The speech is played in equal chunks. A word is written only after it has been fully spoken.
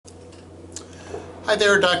Hi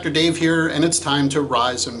there, Dr. Dave here, and it's time to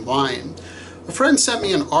rise and whine. A friend sent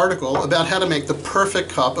me an article about how to make the perfect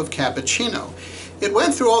cup of cappuccino. It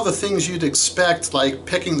went through all the things you'd expect, like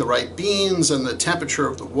picking the right beans and the temperature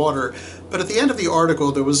of the water, but at the end of the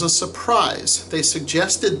article there was a surprise. They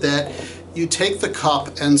suggested that you take the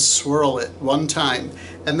cup and swirl it one time,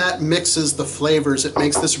 and that mixes the flavors. It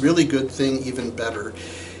makes this really good thing even better.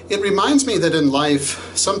 It reminds me that in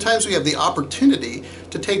life, sometimes we have the opportunity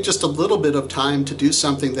to take just a little bit of time to do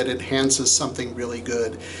something that enhances something really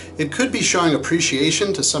good. It could be showing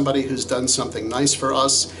appreciation to somebody who's done something nice for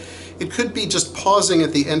us. It could be just pausing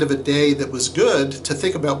at the end of a day that was good to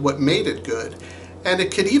think about what made it good. And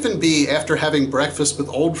it could even be after having breakfast with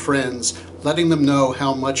old friends, letting them know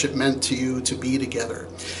how much it meant to you to be together.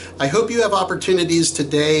 I hope you have opportunities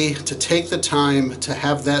today to take the time to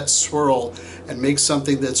have that swirl and make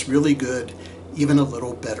something that's really good even a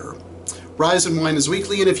little better. Rise and Whine is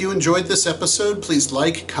weekly, and if you enjoyed this episode, please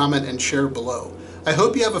like, comment, and share below. I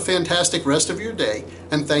hope you have a fantastic rest of your day,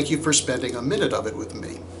 and thank you for spending a minute of it with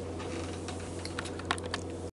me.